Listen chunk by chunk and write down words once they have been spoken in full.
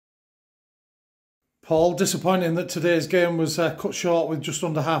Paul, disappointing that today's game was cut short with just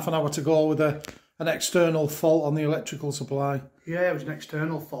under half an hour to go with an external fault on the electrical supply. Yeah, it was an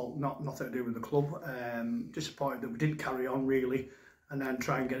external fault, nothing to do with the club. Disappointed that we didn't carry on really and then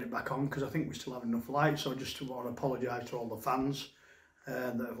try and get it back on, because I think we still have enough light. So I just want to apologise to all the fans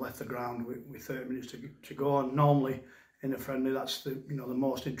that have left the ground with 30 minutes to go. And normally in a friendly, that's the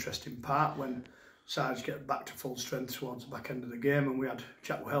most interesting part, when sides get back to full strength towards the back end of the game. And we had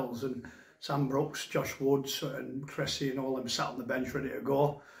Jack Wells and Sam Brooks, Josh Woods and Cressy and all them sat on the bench ready to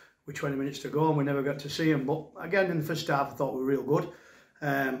go with 20 minutes to go, and we never got to see them. But again, in the first half I thought we were real good.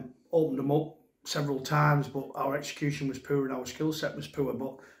 Opened them up several times, but our execution was poor and our skill set was poor,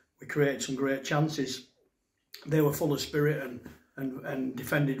 but we created some great chances. They were full of spirit and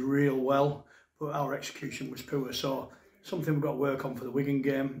defended real well, but our execution was poor. So something we've got to work on for the Wigan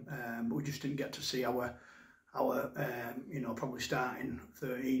game, but we just didn't get to see our probably starting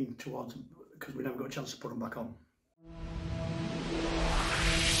 13 towards, because we never got a chance to put them back on.